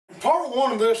Part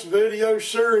one of this video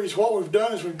series, what we've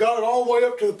done is we've got it all the way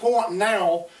up to the point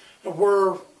now of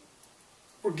where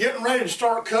we're getting ready to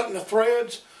start cutting the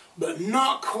threads, but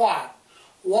not quite.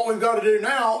 What we've got to do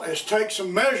now is take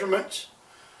some measurements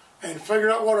and figure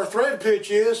out what our thread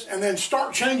pitch is, and then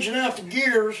start changing out the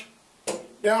gears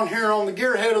down here on the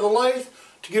gear head of the lathe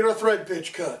to get our thread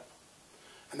pitch cut.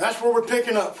 And that's where we're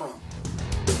picking up from.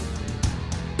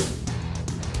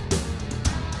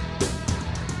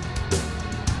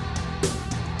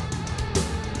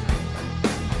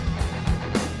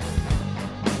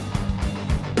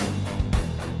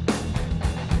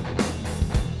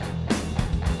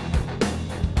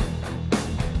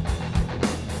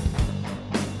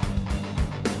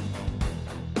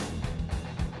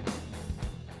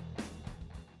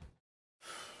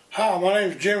 Hi, my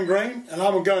name is Jim Green and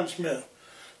I'm a gunsmith.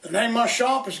 The name of my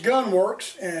shop is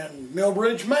Gunworks in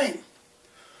Milbridge, Maine.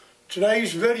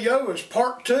 Today's video is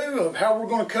part two of how we're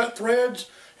going to cut threads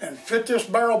and fit this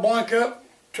barrel blank up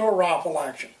to a rifle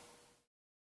action.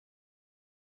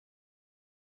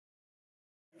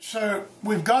 So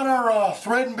we've got our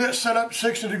threading bit set up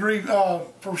 60 degree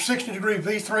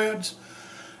V threads.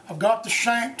 I've got the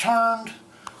shank turned,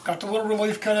 got the little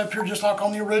relief cut up here just like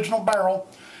on the original barrel.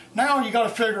 Now you got to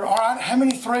figure, all right, how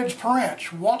many threads per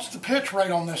inch? What's the pitch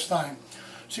rate on this thing?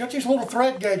 So you got these little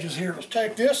thread gauges here. Let's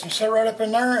take this and set right up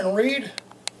in there and read.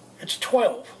 It's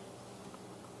 12.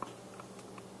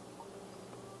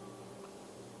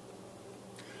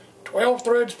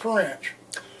 Threads per inch.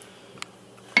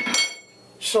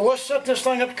 So let's set this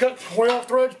thing up to cut 12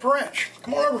 threads per inch.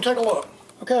 Come on over and take a look.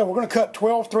 Okay, we're going to cut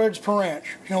 12 threads per inch.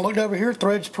 You're going to look over here,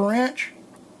 threads per inch.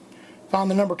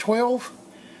 Find the number 12.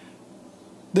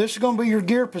 This is going to be your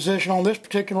gear position on this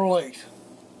particular lathe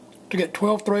to get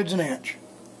 12 threads an inch.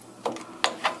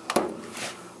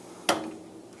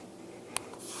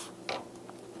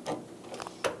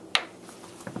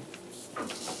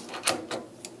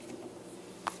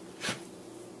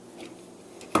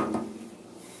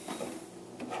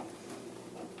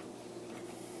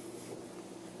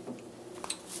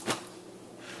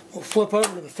 We'll flip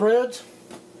over to the threads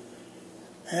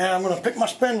and I'm going to pick my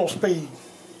spindle speed.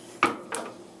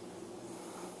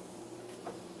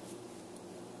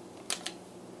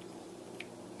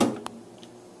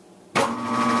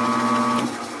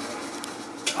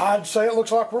 I'd say it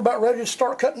looks like we're about ready to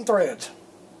start cutting threads.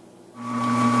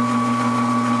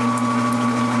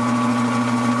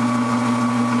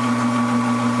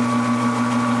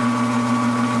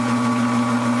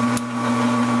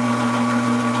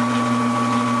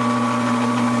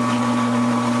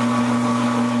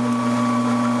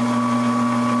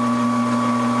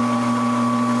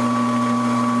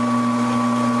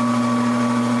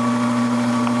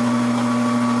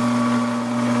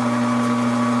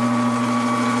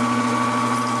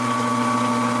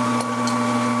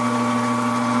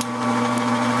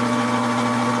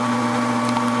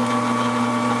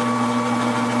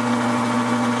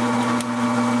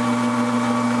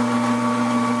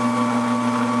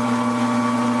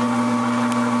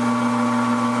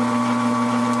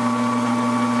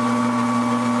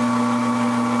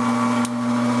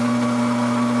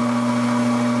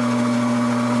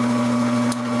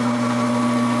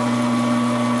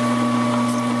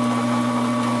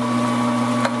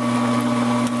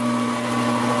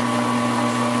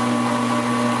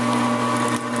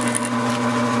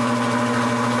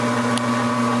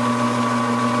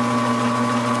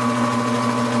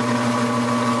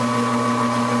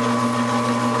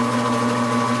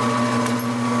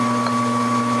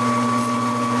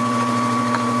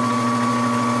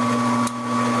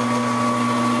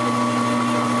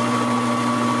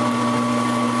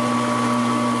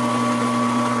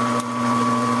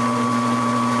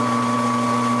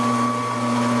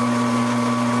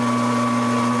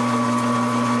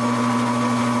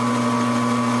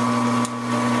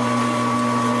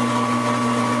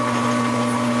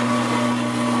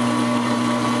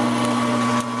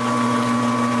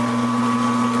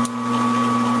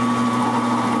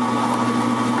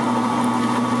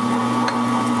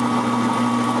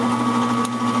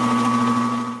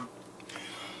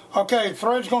 Okay, the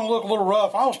thread's going to look a little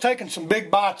rough. I was taking some big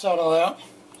bites out of that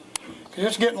because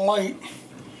it's getting late.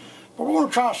 But we're going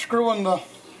to try screwing the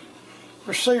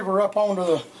receiver up onto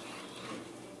the...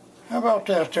 How about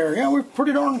that there? Yeah, we're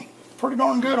pretty darn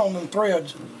good on them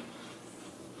threads.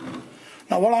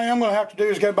 Now what I am going to have to do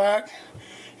is go back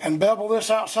and bevel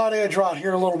this outside edge right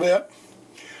here a little bit.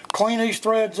 Clean these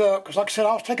threads up because like I said,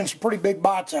 I was taking some pretty big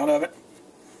bites out of it.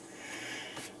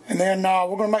 And then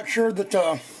we're going to make sure that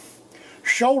the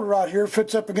shoulder right here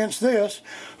fits up against this.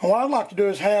 And what I'd like to do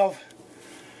is have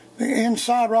the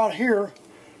inside right here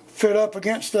fit up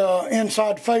against the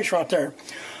inside face right there.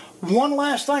 One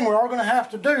last thing we are going to have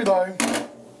to do though,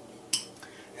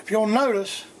 if you'll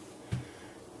notice,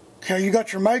 okay, you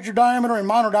got your major diameter and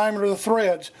minor diameter of the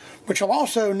threads, but you'll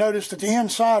also notice that the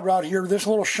inside right here, this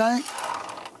little shank,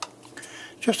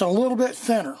 just a little bit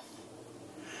thinner.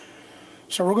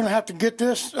 So we're going to have to get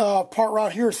this part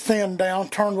right here thinned down,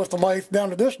 turned with the lathe down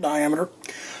to this diameter,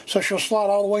 so she'll slide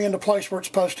all the way into place where it's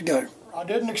supposed to go. I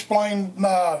didn't explain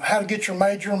how to get your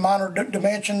major and minor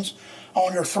dimensions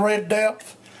on your thread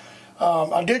depth.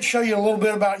 I did show you a little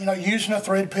bit about, using a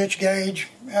thread pitch gauge.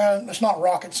 It's not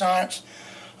rocket science.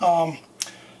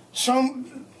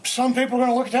 Some people are going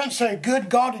to look at that and say, good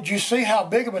God, did you see how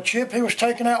big of a chip he was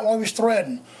taking out while he was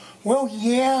threading? Well,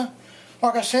 yeah,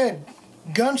 like I said,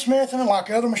 gunsmithing and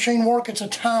like other machine work, it's a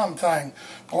time thing.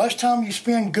 The less time you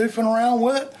spend goofing around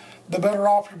with it, the better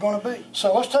off you're going to be.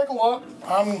 So let's take a look.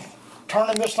 I'm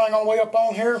turning this thing all the way up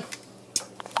on here.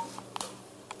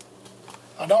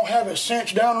 I don't have it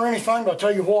cinched down or anything, but I'll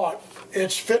tell you what,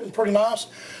 it's fitting pretty nice.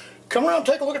 Come around and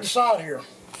take a look at the side here.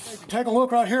 Take a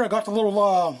look right here. I got the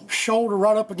little shoulder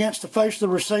right up against the face of the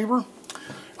receiver.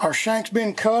 Our shank's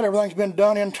been cut. Everything's been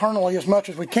done internally as much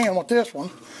as we can with this one.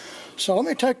 So let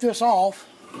me take this off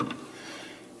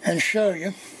and show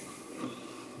you.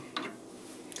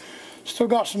 Still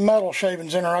got some metal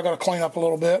shavings in there I got to clean up a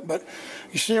little bit, but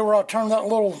you see where I turned that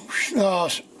little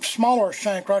smaller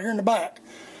shank right here in the back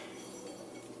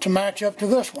to match up to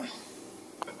this one.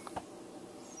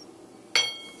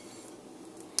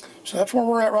 So that's where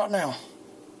we're at right now.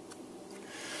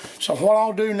 So what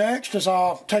I'll do next is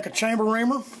I'll take a chamber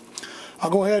reamer.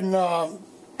 I'll go ahead and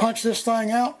punch this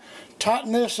thing out,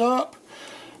 tighten this up.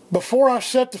 Before I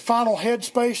set the final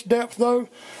headspace depth though,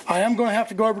 I am going to have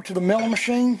to go over to the milling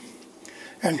machine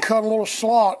and cut a little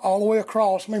slot all the way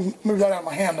across. Let me move that out of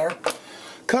my hand there.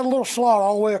 Cut a little slot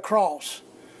all the way across,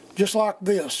 just like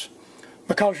this.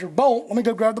 Because your bolt, let me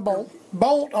go grab the bolt.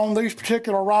 Bolt on these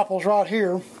particular rifles right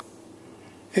here,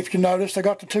 if you notice, they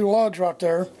got the two lugs right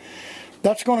there.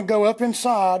 That's going to go up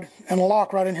inside and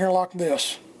lock right in here like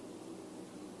this.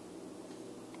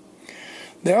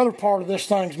 The other part of this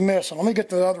thing's missing. Let me get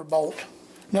the other bolt.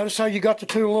 Notice how you got the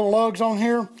two little lugs on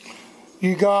here?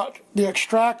 You got the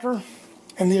extractor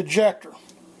and the ejector.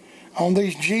 On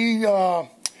these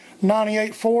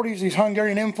G9840s, these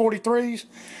Hungarian M-43s,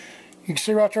 you can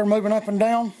see right there moving up and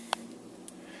down.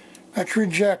 That's your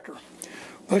ejector.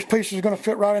 Those pieces are going to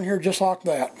fit right in here just like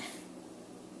that.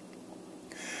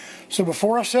 So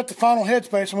before I set the final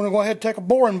headspace, I'm going to go ahead and take a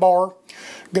boring bar,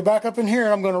 go back up in here,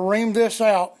 and I'm going to ream this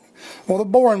out with a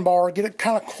boring bar, get it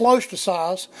kind of close to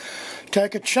size.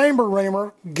 Take a chamber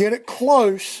reamer, get it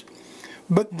close,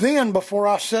 but then before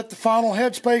I set the final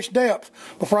headspace depth,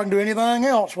 before I can do anything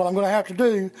else, what I'm going to have to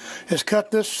do is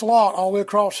cut this slot all the way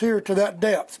across here to that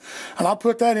depth. And I'll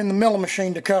put that in the milling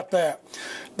machine to cut that.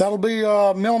 That'll be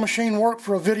milling machine work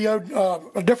for a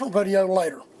video, a different video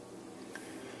later.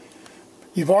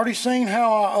 You've already seen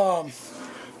how I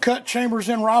cut chambers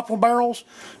in rifle barrels.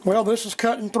 Well, this is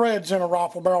cutting threads in a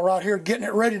rifle barrel right here, getting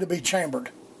it ready to be chambered.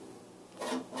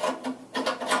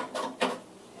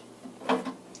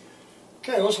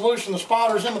 Okay, let's loosen the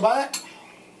spotters in the back.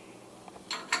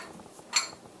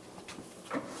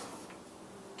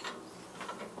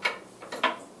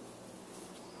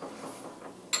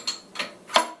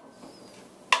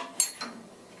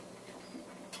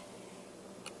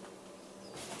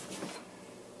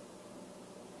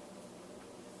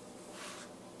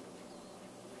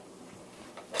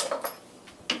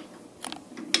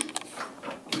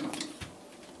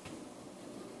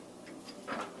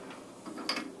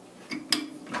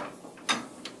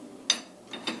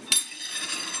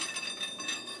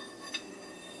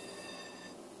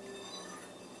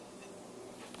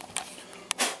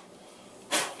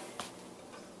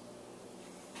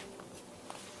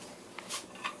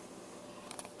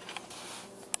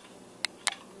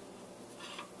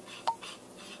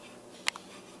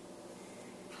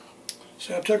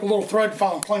 So I took a little thread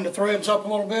file and cleaned the threads up a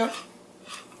little bit.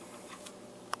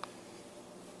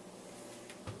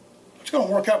 It's going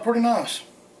to work out pretty nice.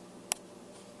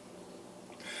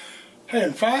 Hey,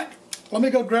 in fact, let me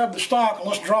go grab the stock and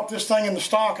let's drop this thing in the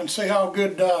stock and see how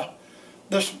good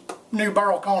this new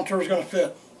barrel contour is going to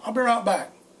fit. I'll be right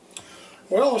back.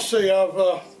 Well, let's see,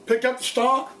 I've picked up the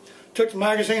stock, took the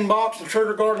magazine box, the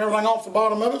trigger guard and everything off the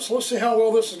bottom of it, so let's see how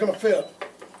well this is going to fit.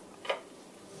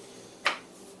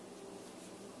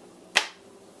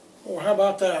 Oh, how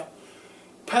about that?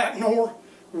 Pat Knorr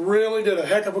really did a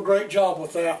heck of a great job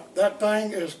with that. That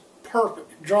thing is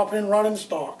perfect. Drop in right in the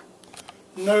stock.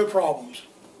 No problems.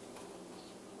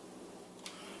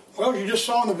 Well, you just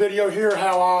saw in the video here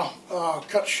how I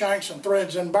cut shanks and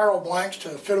threads in barrel blanks to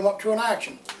fit them up to an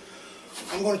action.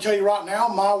 I'm going to tell you right now,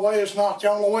 my way is not the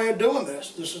only way of doing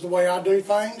this. This is the way I do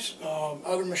things.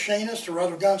 Other machinists or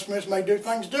other gunsmiths may do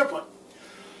things different.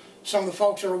 Some of the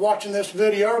folks that are watching this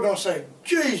video are going to say,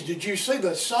 geez, did you see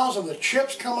the size of the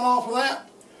chips coming off of that?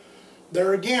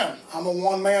 There again, I'm a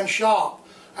one-man shop.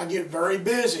 I get very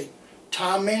busy.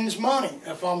 Time means money.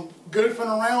 If I'm goofing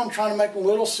around trying to make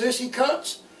little sissy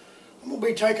cuts, I'm going to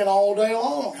be taking all day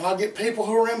long. And I get people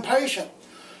who are impatient.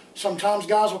 Sometimes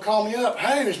guys will call me up,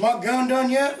 hey, is my gun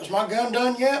done yet? Is my gun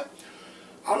done yet?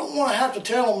 I don't want to have to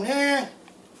tell them, nah,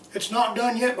 it's not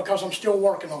done yet because I'm still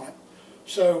working on it.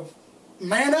 So,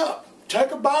 man up. Take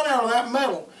a bite out of that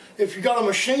metal. If you've got a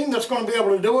machine that's going to be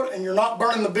able to do it and you're not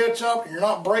burning the bits up and you're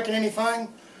not breaking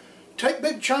anything, take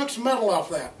big chunks of metal off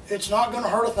that. It's not going to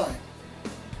hurt a thing.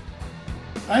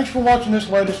 Thanks for watching this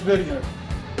latest video.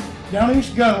 Down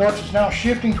East Gunworks is now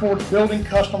shifting towards building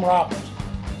custom rifles.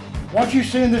 If what you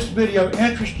see in this video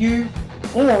interests you,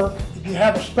 or if you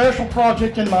have a special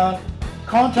project in mind,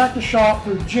 contact the shop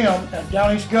through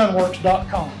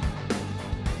jim@downeastgunworks.com.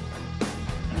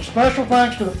 And a special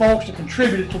thanks to the folks that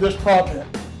contributed to this project.